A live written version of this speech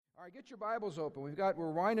All right, get your Bibles open.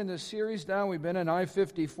 We're winding this series down. We've been in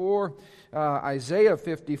I-54, Isaiah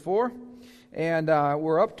 54, and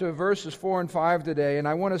we're up to verses 4 and 5 today, and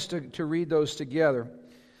I want us to read those together.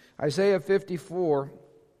 Isaiah 54,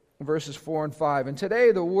 verses 4 and 5. And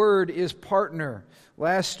today the word is partner.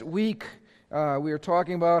 Last week we were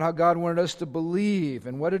talking about how God wanted us to believe,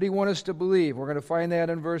 and what did He want us to believe? We're going to find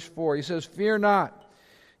that in verse 4. He says, "Fear not,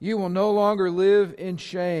 you will no longer live in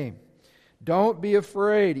shame. Don't be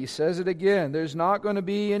afraid." He says it again. There's not going to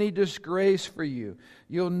be any disgrace for you.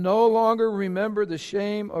 You'll no longer remember the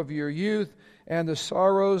shame of your youth and the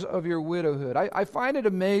sorrows of your widowhood. I find it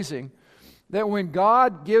amazing that when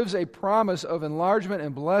God gives a promise of enlargement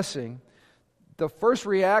and blessing, the first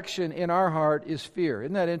reaction in our heart is fear.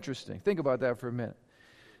 Isn't that interesting? Think about that for a minute.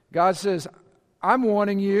 God says, I'm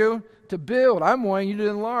wanting you to build. I'm wanting you to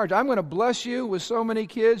enlarge. I'm going to bless you with so many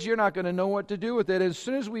kids, you're not going to know what to do with it. As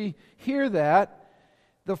soon as we hear that,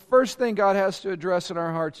 the first thing God has to address in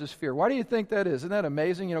our hearts is fear. Why do you think that is? Isn't that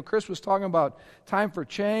amazing? You know, Chris was talking about time for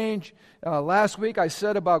change. Last week I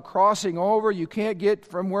said about crossing over. You can't get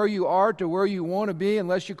from where you are to where you want to be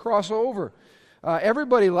unless you cross over.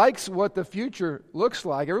 Everybody likes what the future looks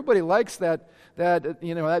like. Everybody likes that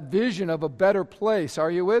vision of a better place.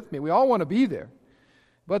 Are you with me? We all want to be there.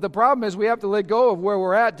 But the problem is we have to let go of where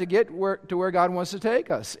we're at to get to where God wants to take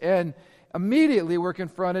us. And immediately we're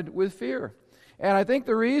confronted with fear. And I think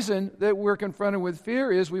the reason that we're confronted with fear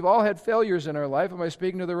is we've all had failures in our life. Am I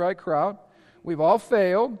speaking to the right crowd? We've all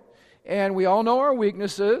failed, and we all know our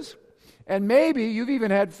weaknesses. And maybe you've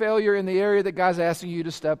even had failure in the area that God's asking you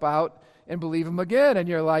to step out and believe Him again. And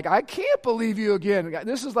you're like, I can't believe you again.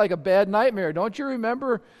 This is like a bad nightmare. Don't you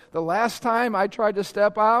remember the last time I tried to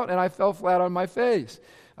step out and I fell flat on my face?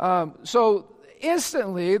 So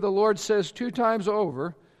instantly the Lord says 2 times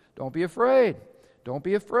over, don't be afraid. Don't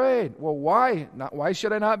be afraid. Well, why? Why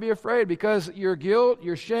should I not be afraid? Because your guilt,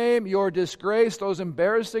 your shame, your disgrace, those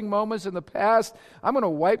embarrassing moments in the past, I'm going to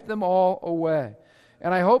wipe them all away.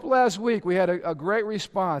 And I hope last week we had a great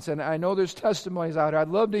response, and I know there's testimonies out there. I'd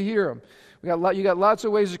love to hear them. You got lots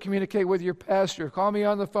of ways to communicate with your pastor. Call me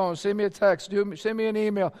on the phone, send me a text, send me an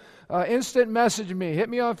email, instant message me, hit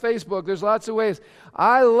me on Facebook. There's lots of ways.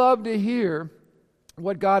 I love to hear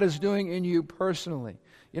what God is doing in you personally.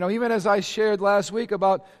 You know, even as I shared last week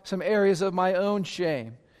about some areas of my own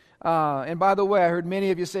shame. And by the way, I heard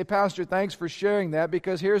many of you say, Pastor, thanks for sharing that,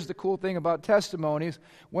 because here's the cool thing about testimonies.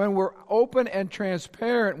 When we're open and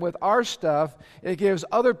transparent with our stuff, it gives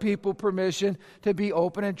other people permission to be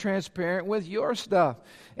open and transparent with your stuff.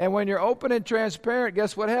 And when you're open and transparent,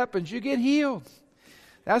 guess what happens? You get healed.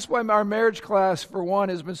 That's why our marriage class, for one,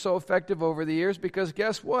 has been so effective over the years, because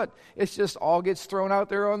guess what? It's just all gets thrown out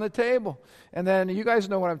there on the table. And then you guys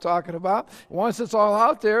know what I'm talking about. Once it's all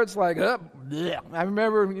out there, it's like, bleh. I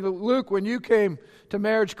remember, Luke, when you came to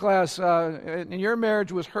marriage class, and your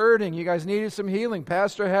marriage was hurting. You guys needed some healing.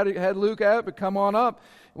 Pastor had Luke out, but come on up.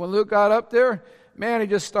 When Luke got up there, man, he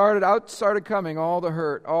just started coming, all the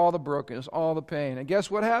hurt, all the brokenness, all the pain. And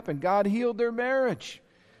guess what happened? God healed their marriage,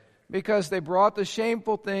 because they brought the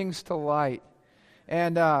shameful things to light.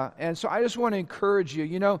 And so I just want to encourage you.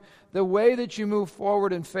 You know, the way that you move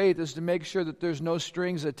forward in faith is to make sure that there's no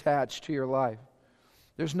strings attached to your life.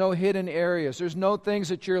 There's no hidden areas. There's no things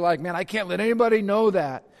that you're like, man, I can't let anybody know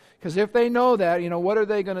that. Because if they know that, you know, what are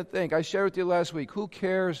they going to think? I shared with you last week, who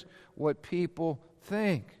cares what people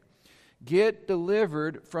think? Get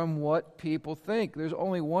delivered from what people think. There's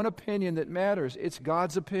only one opinion that matters. It's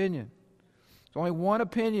God's opinion. There's only one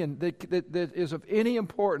opinion that is of any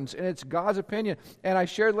importance, and it's God's opinion. And I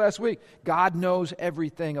shared last week, God knows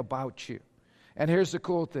everything about you. And here's the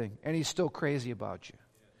cool thing, and He's still crazy about you.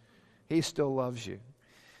 He still loves you.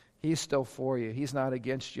 He's still for you. He's not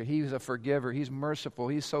against you. He's a forgiver. He's merciful.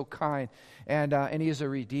 He's so kind. And He's a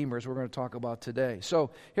redeemer, as we're going to talk about today.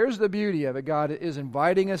 So here's the beauty of it. God is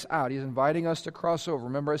inviting us out. He's inviting us to cross over.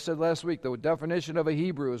 Remember I said last week, the definition of a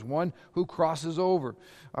Hebrew is one who crosses over.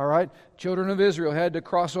 All right? Children of Israel had to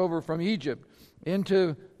cross over from Egypt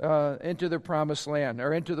into the promised land,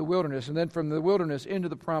 or into the wilderness, and then from the wilderness into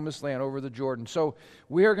the promised land over the Jordan. So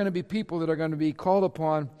we are going to be people that are going to be called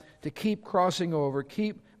upon to keep crossing over,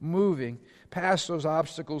 keep moving past those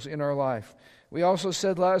obstacles in our life. We also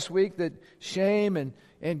said last week that shame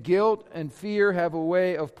and guilt and fear have a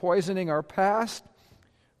way of poisoning our past,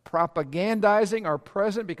 propagandizing our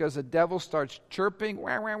present, because the devil starts chirping.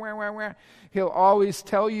 Wah, wah, wah, wah, wah. He'll always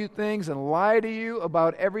tell you things and lie to you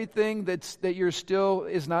about everything that you're still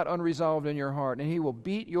is not unresolved in your heart. And he will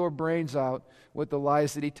beat your brains out with the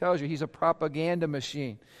lies that he tells you. He's a propaganda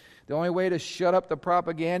machine. The only way to shut up the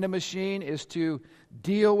propaganda machine is to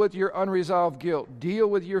deal with your unresolved guilt, deal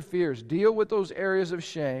with your fears, deal with those areas of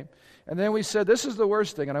shame. And then we said, this is the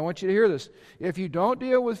worst thing, and I want you to hear this. If you don't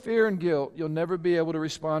deal with fear and guilt, you'll never be able to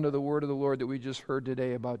respond to the word of the Lord that we just heard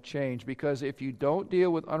today about change. Because if you don't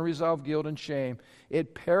deal with unresolved guilt and shame,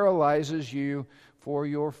 it paralyzes you for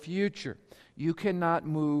your future. You cannot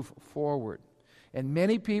move forward. And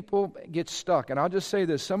many people get stuck. And I'll just say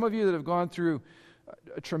this. Some of you that have gone through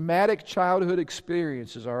traumatic childhood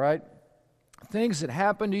experiences, all right? Things that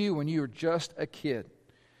happened to you when you were just a kid.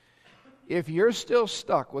 If you're still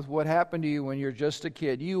stuck with what happened to you when you're just a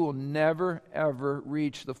kid, you will never, ever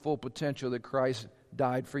reach the full potential that Christ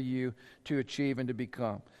died for you to achieve and to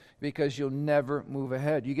become. Because you'll never move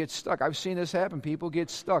ahead. You get stuck. I've seen this happen. People get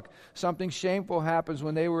stuck. Something shameful happens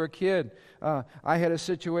when they were a kid. I had a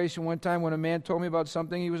situation one time when a man told me about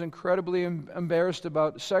something he was incredibly embarrassed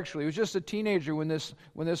about sexually. He was just a teenager when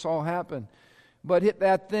this all happened. But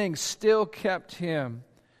that thing still kept him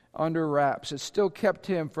under wraps. It still kept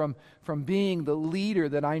him from being the leader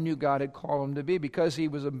that I knew God had called him to be, because he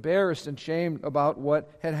was embarrassed and shamed about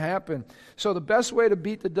what had happened. So the best way to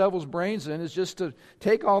beat the devil's brains in is just to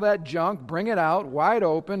take all that junk, bring it out wide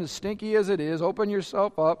open, as stinky as it is, open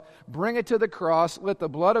yourself up, bring it to the cross, let the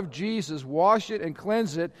blood of Jesus wash it and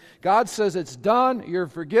cleanse it. God says it's done, you're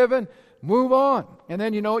forgiven, move on. And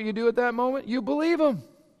then you know what you do at that moment? You believe him.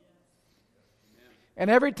 And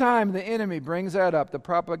every time the enemy brings that up, the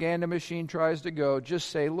propaganda machine tries to go, just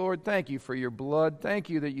say, Lord, thank you for your blood. Thank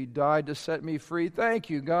you that you died to set me free. Thank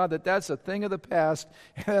you, God, that that's a thing of the past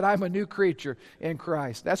and that I'm a new creature in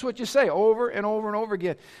Christ. That's what you say over and over and over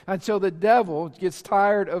again until the devil gets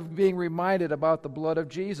tired of being reminded about the blood of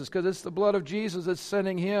Jesus, because it's the blood of Jesus that's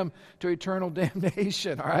sending him to eternal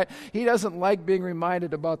damnation, all right? He doesn't like being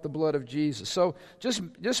reminded about the blood of Jesus. So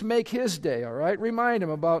just make his day, all right? Remind him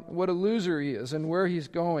about what a loser he is and where he's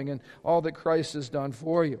going and all that Christ has done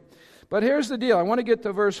for you. But here's the deal. I want to get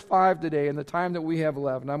to verse 5 today in the time that we have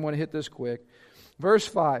left, and I'm going to hit this quick. Verse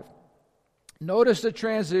 5. Notice the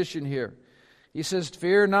transition here. He says,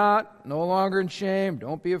 fear not, no longer in shame,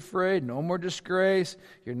 don't be afraid, no more disgrace.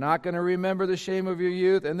 You're not going to remember the shame of your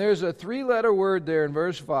youth. And there's a 3-letter word there in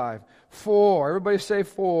verse 5. For. Everybody say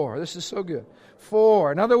for. This is so good.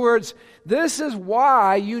 For. In other words, this is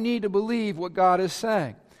why you need to believe what God is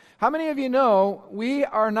saying. How many of you know we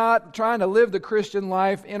are not trying to live the Christian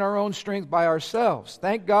life in our own strength by ourselves?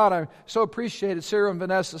 Thank God. I so appreciated Sarah and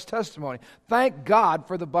Vanessa's testimony. Thank God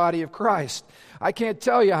for the body of Christ. I can't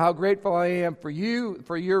tell you how grateful I am for you,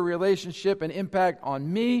 for your relationship and impact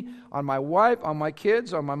on me, on my wife, on my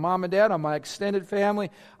kids, on my mom and dad, on my extended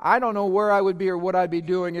family. I don't know where I would be or what I'd be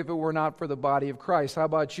doing if it were not for the body of Christ. How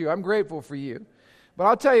about you? I'm grateful for you. But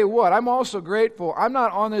I'll tell you what, I'm also grateful. I'm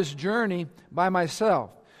not on this journey by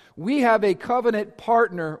myself. We have a covenant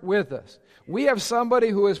partner with us. We have somebody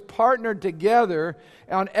who is partnered together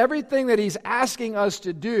on everything that he's asking us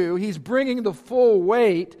to do. He's bringing the full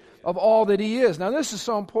weight of all that he is. Now, this is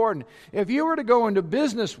so important. If you were to go into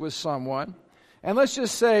business with someone, and let's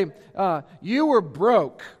just say you were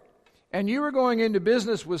broke, and you were going into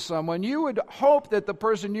business with someone, you would hope that the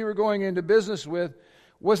person you were going into business with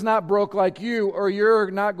was not broke like you, or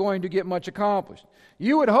you're not going to get much accomplished.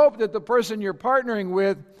 You would hope that the person you're partnering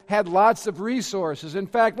with had lots of resources. In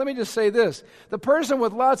fact, let me just say this. The person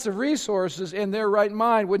with lots of resources in their right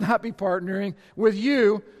mind would not be partnering with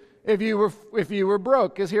you if you were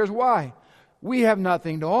broke, because here's why. We have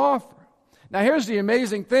nothing to offer. Now, here's the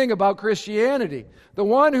amazing thing about Christianity. The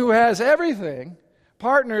one who has everything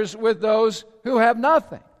partners with those who have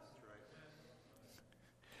nothing.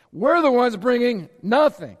 We're the ones bringing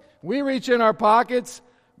nothing. We reach in our pockets,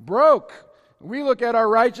 broke. We look at our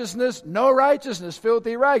righteousness, no righteousness,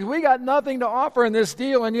 filthy rags. We got nothing to offer in this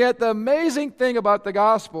deal, and yet the amazing thing about the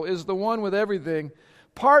gospel is the one with everything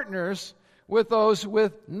partners with those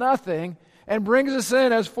with nothing and brings us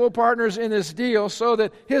in as full partners in this deal so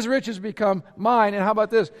that his riches become mine. And how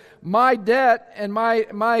about this? My debt and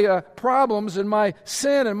my problems and my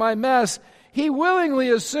sin and my mess, he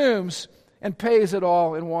willingly assumes and pays it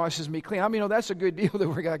all and washes me clean. I mean, that's a good deal that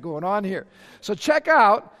we got going on here. So check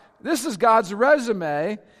out, this is God's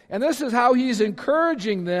resume, and this is how he's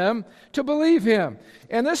encouraging them to believe him.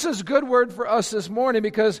 And this is a good word for us this morning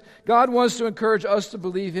because God wants to encourage us to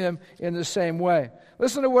believe him in the same way.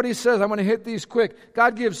 Listen to what he says. I'm going to hit these quick.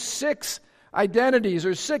 God gives 6 identities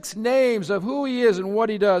or 6 names of who he is and what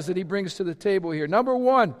he does that he brings to the table here. Number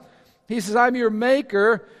 1, he says, I'm your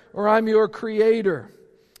maker or I'm your creator.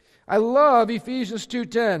 I love Ephesians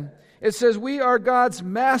 2:10. It says we are God's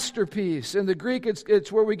masterpiece. In the Greek,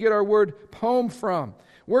 it's where we get our word poem from.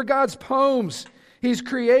 We're God's poems. He's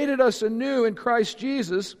created us anew in Christ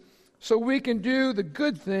Jesus so we can do the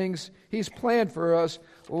good things He's planned for us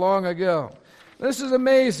long ago. This is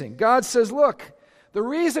amazing. God says, look, the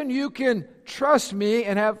reason you can trust me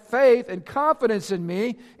and have faith and confidence in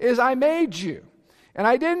me is I made you. And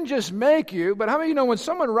I didn't just make you, but how many of you know when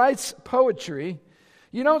someone writes poetry,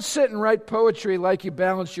 you don't sit and write poetry like you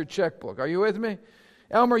balance your checkbook. Are you with me?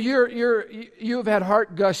 Elmer, you've had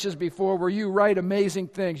heart gushes before where you write amazing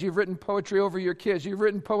things. You've written poetry over your kids. You've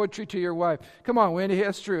written poetry to your wife. Come on, Wendy,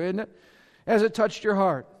 that's true, isn't it? Has it touched your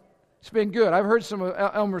heart? It's been good. I've heard some of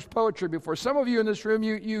Elmer's poetry before. Some of you in this room,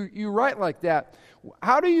 you write like that.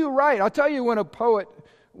 How do you write? I'll tell you when a poet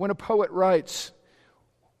writes.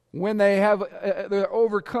 When they're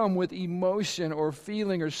overcome with emotion or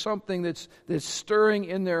feeling or something that's stirring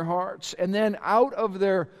in their hearts, and then out of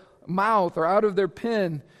their mouth or out of their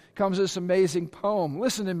pen comes this amazing poem.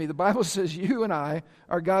 Listen to me. The Bible says you and I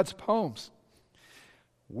are God's poems.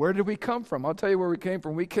 Where did we come from? I'll tell you where we came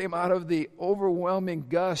from. We came out of the overwhelming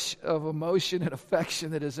gush of emotion and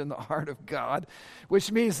affection that is in the heart of God,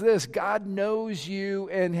 which means this: God knows you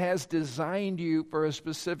and has designed you for a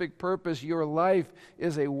specific purpose. Your life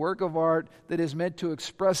is a work of art that is meant to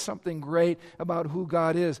express something great about who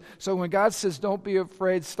God is. So when God says, don't be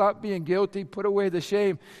afraid, stop being guilty, put away the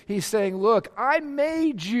shame, He's saying, look, I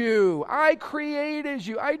made you, I created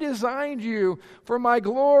you, I designed you for my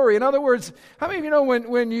glory. In other words, how many of you know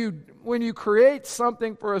when you create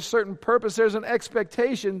something for a certain purpose, there's an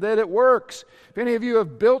expectation that it works. If any of you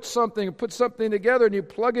have built something, put something together, and you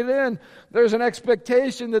plug it in, there's an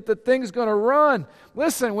expectation that the thing's going to run.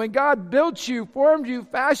 Listen, when God built you, formed you,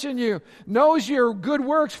 fashioned you, knows your good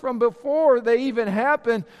works from before they even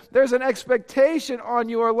happen, there's an expectation on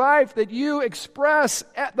your life that you express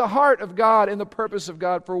at the heart of God and the purpose of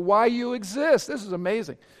God for why you exist. This is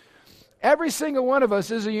amazing. Every single one of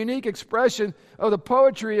us is a unique expression of the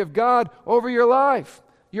poetry of God over your life.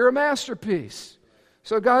 You're a masterpiece.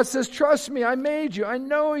 So God says, trust me, I made you, I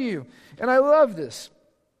know you. And I love this.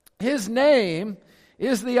 His name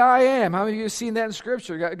is the I am. How many of you have seen that in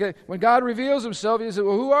Scripture? When God reveals Himself, He says,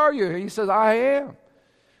 well, who are you? He says, I am.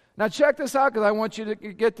 Now check this out, because I want you to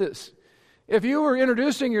get this. If you were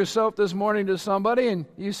introducing yourself this morning to somebody and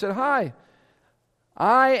you said, hi,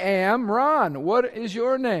 I am Ron. What is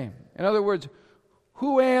your name? In other words,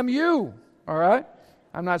 who am you? All right?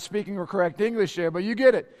 I'm not speaking correct English here, but you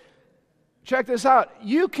get it. Check this out.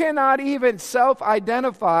 You cannot even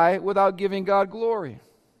self-identify without giving God glory.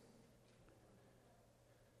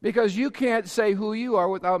 Because you can't say who you are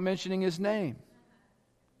without mentioning His name.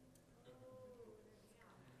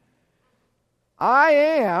 I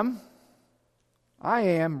am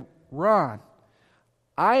Ron.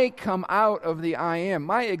 I come out of the I am.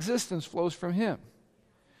 My existence flows from Him.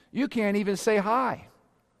 You can't even say hi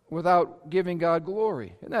without giving God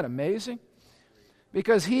glory. Isn't that amazing?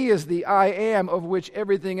 Because He is the I am of which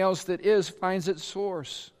everything else that is finds its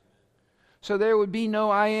source. So there would be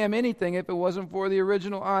no I am anything if it wasn't for the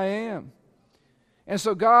original I am. And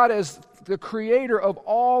so God, as the creator of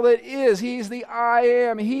all that is, He's the I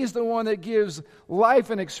am. He's the one that gives life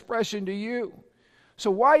and expression to you. So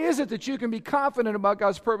why is it that you can be confident about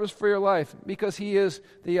God's purpose for your life? Because He is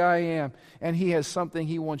the I am, and He has something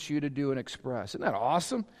He wants you to do and express. Isn't that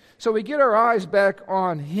awesome? So we get our eyes back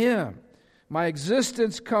on Him. My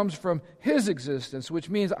existence comes from His existence, which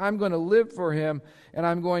means I'm going to live for Him, and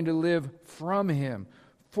I'm going to live from Him.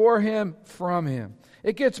 For Him, from Him.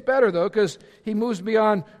 It gets better, though, because He moves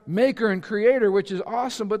beyond maker and creator, which is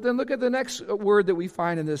awesome. But then look at the next word that we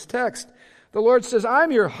find in this text. The Lord says,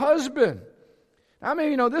 I'm your husband. I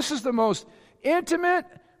mean, you know, this is the most intimate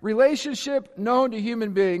relationship known to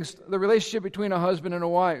human beings, the relationship between a husband and a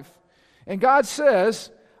wife. And God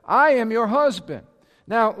says, I am your husband.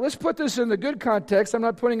 Now, let's put this in the good context. I'm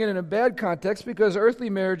not putting it in a bad context, because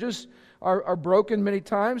earthly marriages are broken many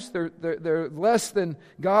times. They're less than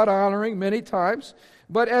God-honoring many times.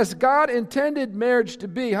 But as God intended marriage to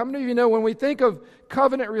be, how many of you know when we think of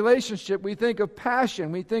covenant relationship, we think of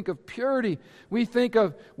passion, we think of purity, we think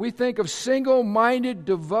of single-minded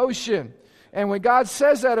devotion. And when God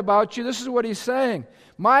says that about you, this is what He's saying.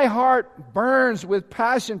 My heart burns with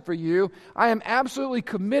passion for you. I am absolutely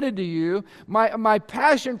committed to you. My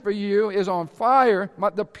passion for you is on fire.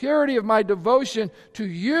 The purity of my devotion to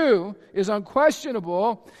you is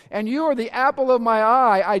unquestionable. And you are the apple of my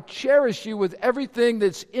eye. I cherish you with everything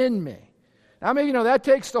that's in me. Now, I mean, you know, that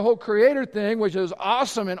takes the whole creator thing, which is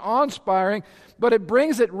awesome and awe-inspiring, but it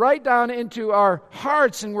brings it right down into our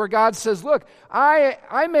hearts, and where God says, look,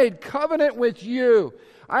 I made covenant with you.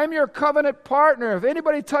 I'm your covenant partner. If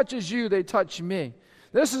anybody touches you, they touch me.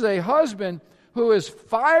 This is a husband who is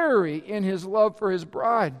fiery in his love for his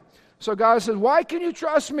bride. So God says, why can you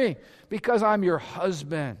trust me? Because I'm your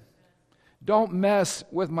husband. Don't mess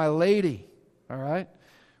with my lady. All right?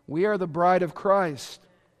 We are the bride of Christ.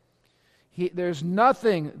 There's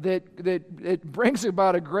nothing that brings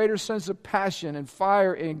about a greater sense of passion and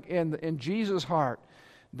fire in Jesus' heart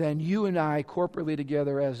than you and I corporately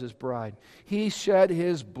together as his bride. He shed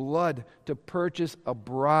his blood to purchase a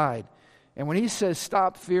bride. And when he says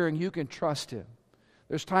stop fearing, you can trust him.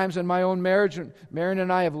 There's times in my own marriage, Marion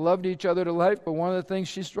and I have loved each other to life, but one of the things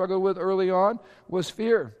she struggled with early on was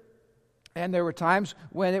fear. And there were times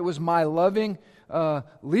when it was my loving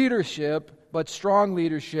leadership, but strong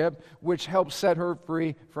leadership, which helped set her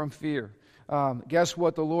free from fear. Guess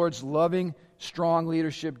what the Lord's loving, strong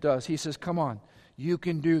leadership does? He says, come on, you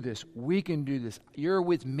can do this. We can do this. You're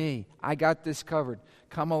with me. I got this covered.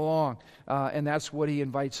 Come along. And that's what he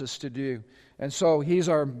invites us to do. And so he's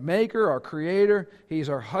our maker, our creator. He's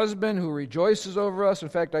our husband who rejoices over us. In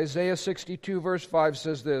fact, Isaiah 62 verse 5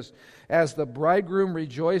 says this, as the bridegroom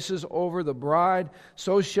rejoices over the bride,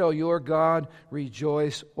 so shall your God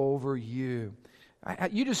rejoice over you.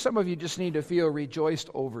 Some of you just need to feel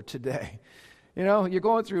rejoiced over today. You know, you're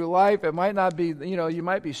going through life. It might not be, you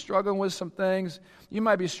might be struggling with some things. You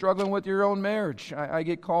might be struggling with your own marriage. I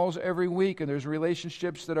get calls every week, and there's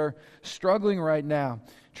relationships that are struggling right now,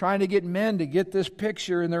 trying to get men to get this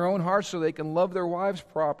picture in their own hearts so they can love their wives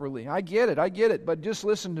properly. I get it, but just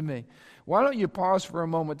listen to me. Why don't you pause for a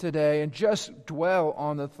moment today and just dwell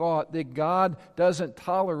on the thought that God doesn't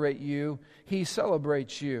tolerate you, he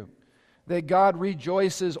celebrates you. That God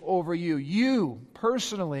rejoices over you. You,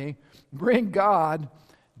 personally, bring God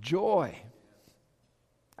joy.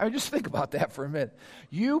 I mean, just think about that for a minute.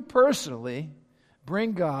 You personally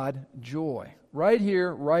bring God joy. Right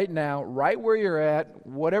here, right now, right where you're at,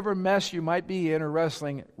 whatever mess you might be in or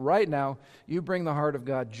wrestling, right now, you bring the heart of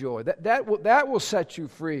God joy. That will set you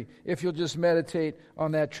free if you'll just meditate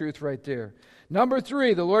on that truth right there. Number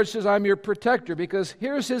 3, the Lord says, I'm your protector, because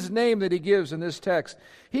here's his name that he gives in this text.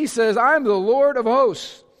 He says, I'm the Lord of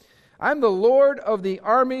hosts. I'm the Lord of the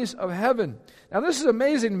armies of heaven. Now, this is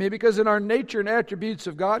amazing to me because in our Nature and Attributes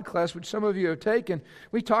of God class, which some of you have taken,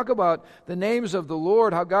 we talk about the names of the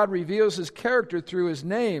Lord, how God reveals his character through his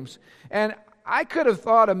names. And I could have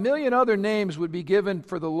thought a million other names would be given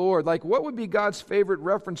for the Lord. Like, what would be God's favorite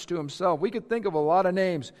reference to himself? We could think of a lot of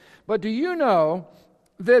names. But do you know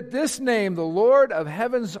that this name, the Lord of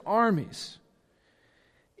heaven's armies,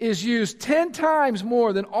 is used 10 times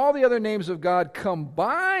more than all the other names of God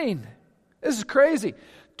combined? This is crazy.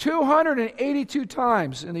 282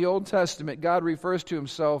 times in the Old Testament, God refers to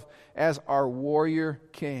himself as our warrior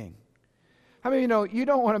king. How many of you know you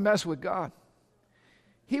don't want to mess with God?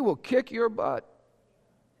 He will kick your butt.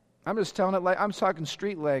 I'm just telling it like I'm talking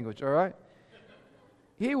street language, all right?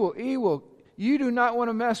 He will, you do not want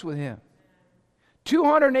to mess with him.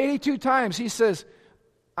 282 times he says,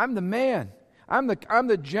 I'm the man. I'm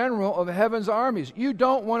the general of heaven's armies. You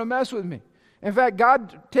don't want to mess with me. In fact,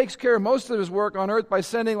 God takes care of most of his work on earth by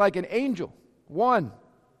sending like an angel. One.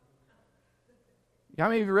 How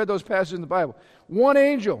many of you read those passages in the Bible? One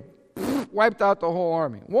angel wiped out the whole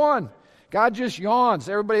army. One. God just yawns.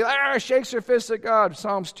 Everybody shakes their fists at God.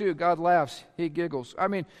 Psalms 2, God laughs. He giggles. I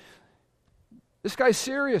mean, this guy's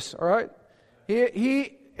serious, all right?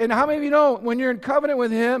 And how many of you know when you're in covenant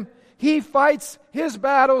with him, he fights his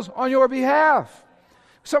battles on your behalf.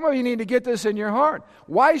 Some of you need to get this in your heart.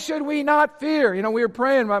 Why should we not fear? We were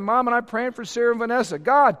praying, my mom and I praying for Sarah and Vanessa.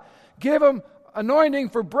 God, give them anointing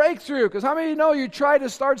for breakthrough. Because how many of you know you try to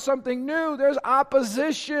start something new, there's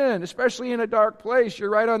opposition, especially in a dark place. You're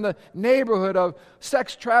right on the neighborhood of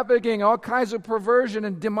sex trafficking, all kinds of perversion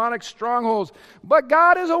and demonic strongholds. But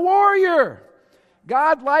God is a warrior.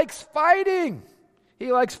 God likes fighting.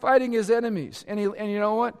 He likes fighting his enemies. And you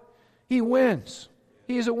know what? He wins.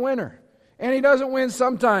 He's a winner. And he doesn't win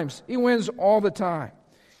sometimes. He wins all the time.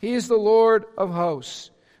 He's the Lord of hosts.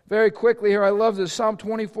 Very quickly here, I love this. Psalm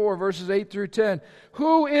 24, verses 8 through 10.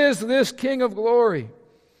 Who is this King of glory?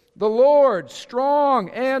 The Lord, strong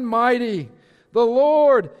and mighty. The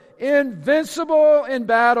Lord, invincible in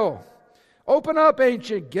battle. Open up,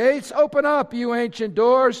 ancient gates. Open up, you ancient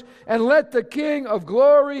doors. And let the King of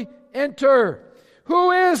glory enter. Who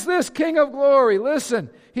is this King of glory? Listen,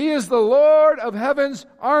 he is the Lord of heaven's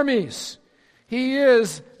armies. He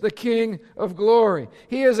is the King of glory.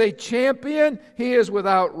 He is a champion. He is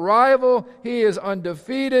without rival. He is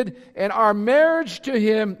undefeated. And our marriage to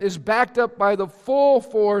him is backed up by the full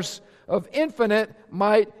force of infinite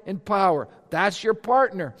might and power. That's your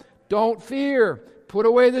partner. Don't fear. Put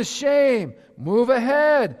away the shame. Move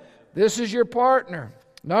ahead. This is your partner.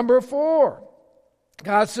 Number 4.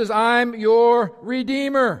 God says, I'm your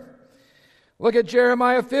Redeemer. Look at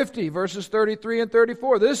Jeremiah 50, verses 33 and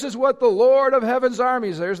 34. This is what the Lord of heaven's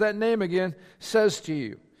armies, there's that name again, says to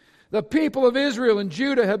you. The people of Israel and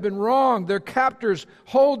Judah have been wronged. Their captors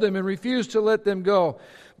hold them and refuse to let them go.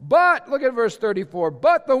 But, look at verse 34,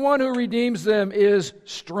 but the one who redeems them is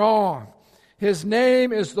strong. His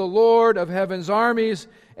name is the Lord of heaven's armies,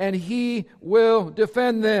 and he will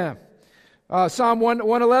defend them. Psalm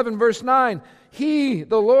 111, verse 9. He,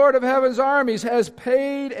 the Lord of heaven's armies, has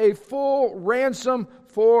paid a full ransom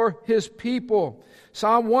for his people.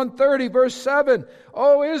 Psalm 130, verse 7.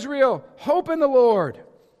 O Israel, hope in the Lord.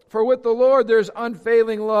 For with the Lord there's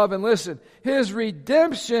unfailing love. And listen, his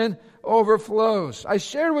redemption overflows. I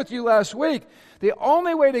shared with you last week, the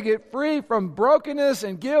only way to get free from brokenness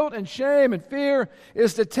and guilt and shame and fear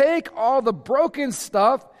is to take all the broken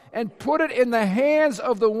stuff and put it in the hands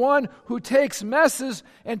of the one who takes messes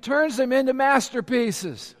and turns them into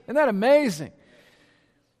masterpieces. Isn't that amazing?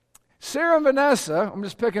 Sarah and Vanessa, I'm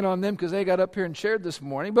just picking on them because they got up here and shared this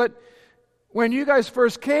morning, but when you guys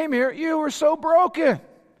first came here, you were so broken.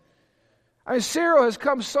 I mean, Cyril has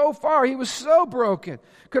come so far. He was so broken.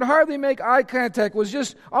 Could hardly make eye contact. Was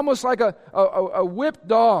just almost like a whipped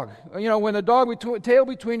dog. You know, when a dog with tail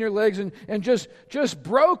between your legs and just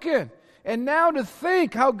broken. And now to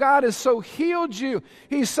think how God has so healed you.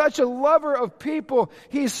 He's such a lover of people.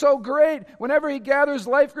 He's so great. Whenever he gathers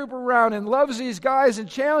life group around and loves these guys and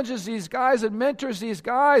challenges these guys and mentors these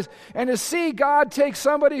guys. And to see God take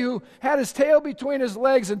somebody who had his tail between his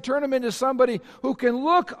legs and turn him into somebody who can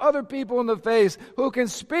look other people in the face, who can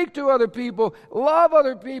speak to other people, love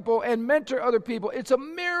other people, and mentor other people. It's a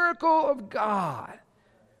miracle of God.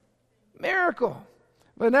 Miracle.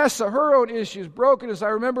 Vanessa, her own issues, brokenness. I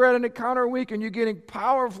remember at an encounter week and you getting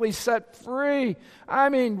powerfully set free. I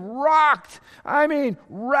mean, rocked. I mean,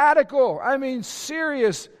 radical. I mean,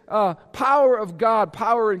 serious power of God,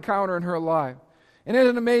 power encounter in her life. And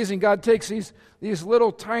isn't it amazing? God takes these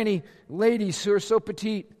little tiny ladies who are so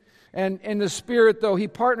petite, and in the Spirit, though, he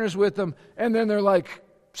partners with them, and then they're like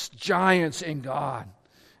giants in God.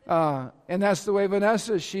 And that's the way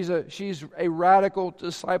Vanessa is. She's a radical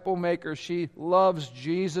disciple maker. She loves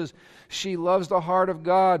Jesus. She loves the heart of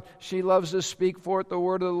God. She loves to speak forth the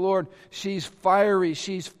word of the Lord. She's fiery.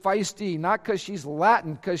 She's feisty. Not because she's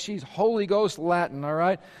Latin, because she's Holy Ghost Latin, all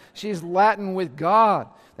right? She's Latin with God.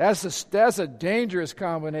 That's a dangerous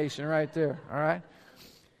combination right there, all right?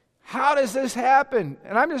 How does this happen?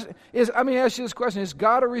 And let me ask you this question. Is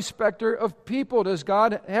God a respecter of people? Does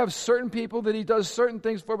God have certain people that he does certain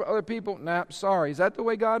things for other people? Nah, sorry. Is that the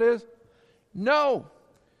way God is? No.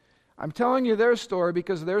 I'm telling you their story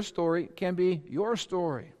because their story can be your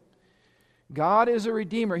story. God is a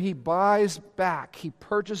redeemer. He buys back. He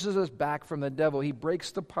purchases us back from the devil. He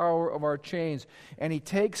breaks the power of our chains. And he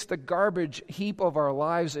takes the garbage heap of our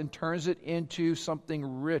lives and turns it into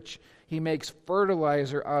something rich. He makes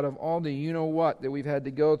fertilizer out of all the you-know-what that we've had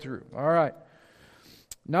to go through. All right.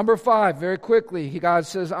 Number 5, very quickly, God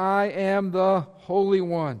says, I am the Holy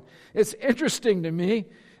One. It's interesting to me,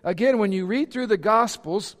 again, when you read through the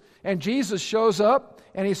Gospels and Jesus shows up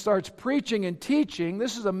and he starts preaching and teaching,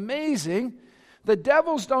 this is amazing. The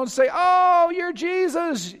devils don't say, oh, you're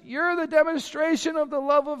Jesus. You're the demonstration of the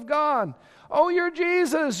love of God. Oh, you're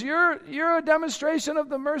Jesus. You're a demonstration of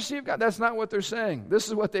the mercy of God. That's not what they're saying. This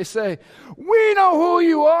is what they say. We know who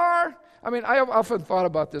you are. I mean, I have often thought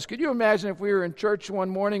about this. Could you imagine if we were in church one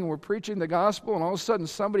morning and we're preaching the gospel and all of a sudden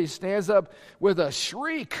somebody stands up with a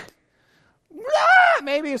shriek? Ah!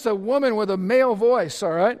 Maybe it's a woman with a male voice,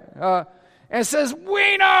 all right? And says,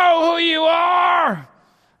 we know who you are.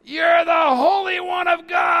 You're the Holy One of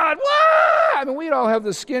God. Wah! I mean, we'd all have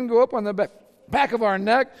the skin go up on the back of our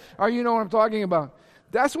neck. Or you know what I'm talking about.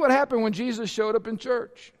 That's what happened when Jesus showed up in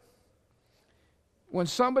church. When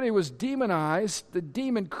somebody was demonized, the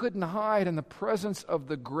demon couldn't hide in the presence of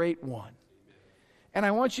the Great One. And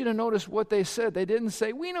I want you to notice what they said. They didn't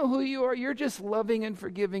say, we know who you are. You're just loving and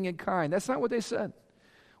forgiving and kind. That's not what they said.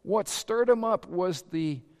 What stirred them up was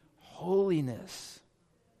the holiness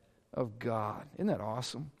of God. Isn't that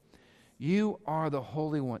awesome? You are the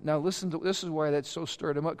Holy One. Now listen, this is why that so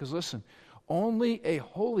stirred him up, because listen, only a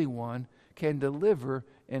holy one can deliver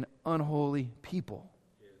an unholy people.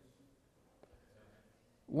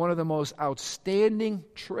 One of the most outstanding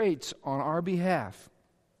traits on our behalf,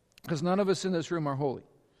 because none of us in this room are holy.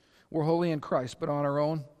 We're holy in Christ, but on our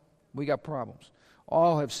own, we got problems.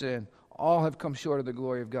 All have sinned. All have come short of the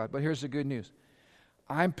glory of God. But here's the good news.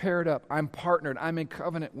 I'm paired up. I'm partnered. I'm in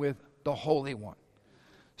covenant with the Holy One.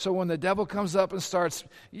 So when the devil comes up and starts,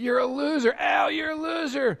 you're a loser. Al, you're a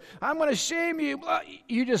loser. I'm going to shame you.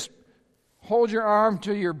 You just hold your arm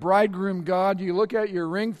to your bridegroom God. You look at your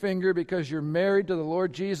ring finger because you're married to the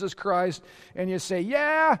Lord Jesus Christ, and you say,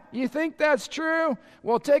 yeah, you think that's true?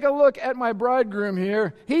 Well, take a look at my bridegroom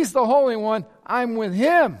here. He's the Holy One. I'm with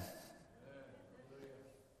him.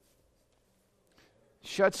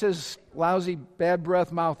 Shuts his lousy, bad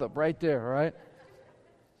breath mouth up right there, all right?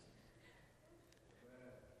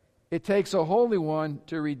 It takes a holy one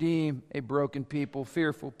to redeem a broken people,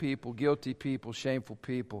 fearful people, guilty people, shameful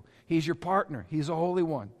people. He's your partner. He's a holy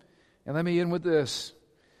one. And let me end with this,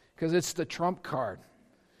 because it's the trump card.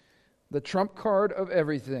 The trump card of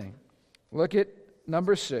everything. Look at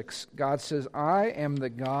number 6. God says, I am the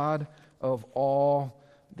God of all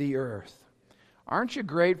the earth. Aren't you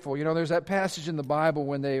grateful? You know, there's that passage in the Bible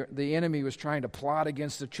when the enemy was trying to plot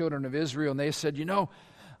against the children of Israel, and they said, you know,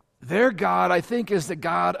 their God, I think, is the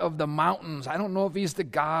God of the mountains. I don't know if he's the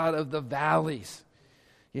God of the valleys.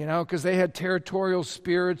 You know, because they had territorial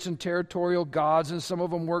spirits and territorial gods, and some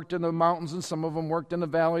of them worked in the mountains, and some of them worked in the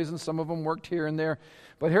valleys, and some of them worked here and there.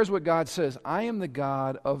 But here's what God says, I am the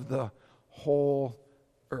God of the whole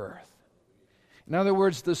earth. In other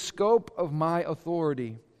words, the scope of my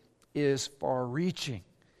authority is far-reaching.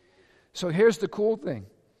 So here's the cool thing.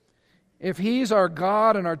 If he's our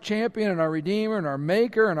God and our champion and our Redeemer and our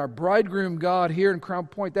Maker and our bridegroom God here in Crown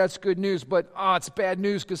Point, that's good news. But it's bad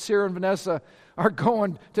news because Sarah and Vanessa are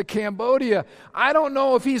going to Cambodia. I don't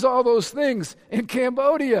know if he's all those things in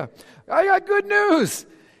Cambodia. I got good news.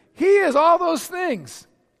 He is all those things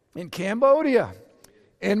in Cambodia,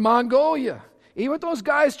 in Mongolia. Even with those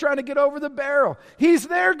guys trying to get over the barrel, he's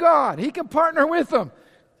their God. He can partner with them.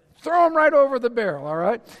 Throw them right over the barrel, all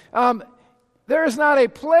right? There is not a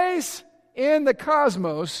place in the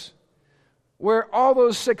cosmos where all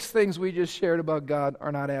those 6 things we just shared about God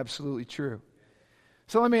are not absolutely true.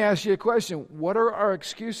 So let me ask you a question. What are our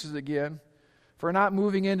excuses again for not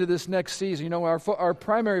moving into this next season? You know, our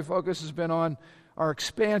primary focus has been on our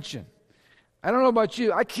expansion. I don't know about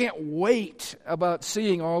you. I can't wait about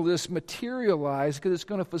seeing all this materialize because it's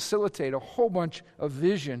going to facilitate a whole bunch of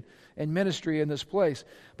vision and ministry in this place.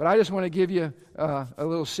 But I just want to give you a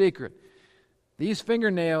little secret. These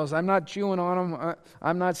fingernails, I'm not chewing on them.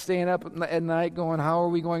 I'm not staying up at night going, how are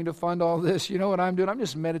we going to fund all this? You know what I'm doing? I'm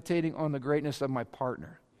just meditating on the greatness of my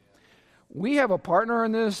partner. We have a partner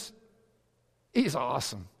in this. He's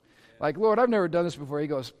awesome. Like, Lord, I've never done this before. He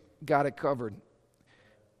goes, got it covered.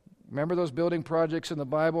 Remember those building projects in the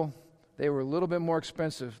Bible? They were a little bit more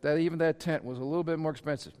expensive. Even that tent was a little bit more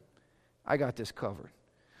expensive. I got this covered.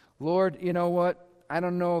 Lord, you know what? I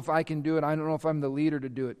don't know if I can do it. I don't know if I'm the leader to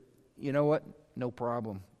do it. You know what? No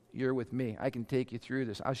problem. You're with me. I can take you through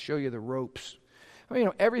this. I'll show you the ropes. I mean,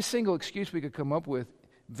 every single excuse we could come up with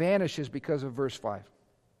vanishes because of verse 5.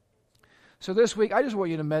 So this week, I just want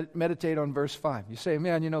you to meditate on verse 5. You say,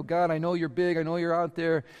 man, you know, God, I know you're big. I know you're out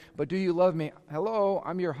there. But do you love me? Hello,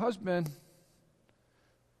 I'm your husband.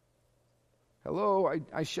 Hello,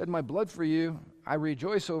 I shed my blood for you. I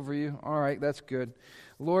rejoice over you. All right, that's good.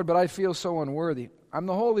 Lord, but I feel so unworthy. I'm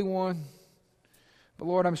the Holy One. But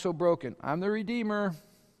Lord, I'm so broken. I'm the Redeemer.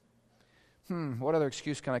 What other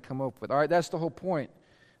excuse can I come up with? All right, that's the whole point.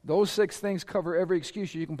 Those 6 things cover every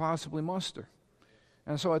excuse you can possibly muster.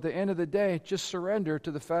 And so at the end of the day, just surrender to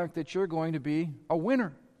the fact that you're going to be a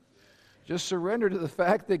winner. Just surrender to the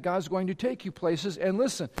fact that God's going to take you places. And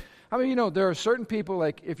listen, I mean, you know, there are certain people,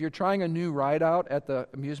 like if you're trying a new ride out at the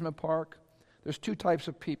amusement park, there's 2 types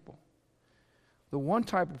of people. The one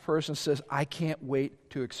type of person says, I can't wait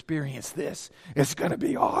to experience this. It's going to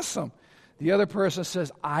be awesome. The other person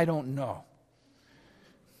says, I don't know.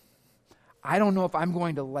 I don't know if I'm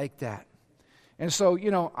going to like that. And so,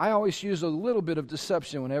 you know, I always use a little bit of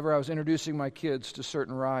deception whenever I was introducing my kids to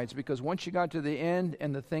certain rides, because once you got to the end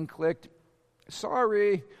and the thing clicked,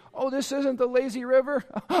 sorry, oh, this isn't the lazy river?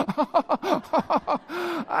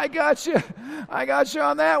 I got you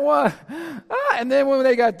on that one. And then when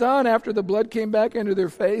they got done, after the blood came back into their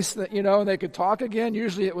face, you know, and they could talk again,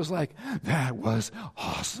 usually it was like, that was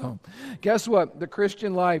awesome. Guess what? The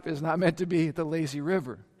Christian life is not meant to be the lazy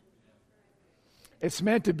river. It's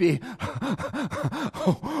meant to be,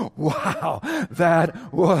 wow,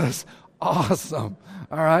 that was awesome.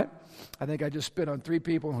 All right? I think I just spit on 3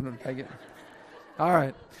 people. All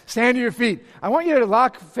right. Stand to your feet. I want you to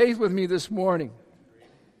lock faith with me this morning.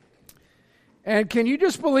 And can you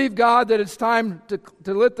just believe, God, that it's time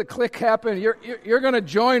to let the click happen? You're going to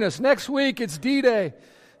join us. Next week, it's D-Day.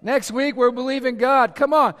 Next week, we're believing God.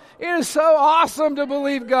 Come on. It is so awesome to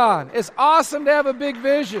believe God. It's awesome to have a big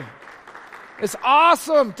vision. It's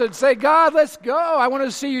awesome to say, God, let's go. I want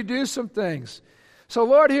to see you do some things. So,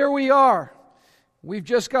 Lord, here we are. We've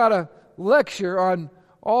just got a lecture on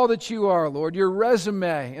all that you are, Lord, your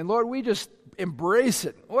resume. And Lord, we just embrace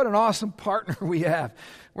it. What an awesome partner we have.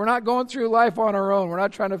 We're not going through life on our own. We're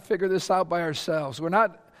not trying to figure this out by ourselves. We're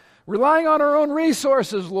not relying on our own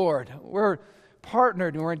resources, Lord. We're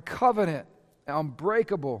partnered and we're in covenant,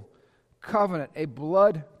 unbreakable covenant, a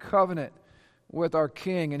blood covenant with our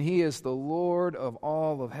King, and He is the Lord of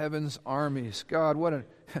all of heaven's armies. God,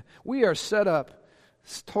 we are set up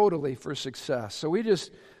totally for success. So we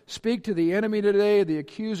just speak to the enemy today, the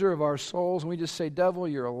accuser of our souls, and we just say, devil,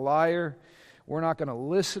 you're a liar. We're not going to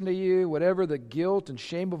listen to you. Whatever the guilt and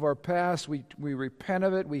shame of our past, we repent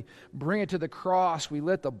of it. We bring it to the cross. We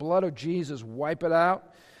let the blood of Jesus wipe it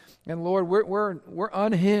out. And Lord, we're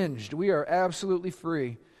unhinged. We are absolutely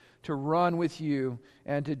free to run with you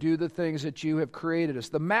and to do the things that you have created us.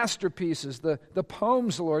 The masterpieces, the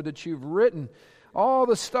poems, Lord, that you've written, all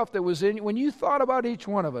the stuff that was in you. When you thought about each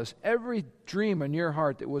one of us, every dream in your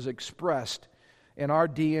heart that was expressed in our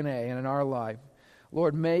DNA and in our life,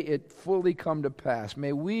 Lord, may it fully come to pass.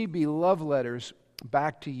 May we be love letters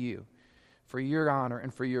back to you for your honor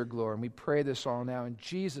and for your glory. And we pray this all now in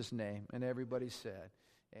Jesus' name. And everybody said,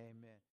 amen.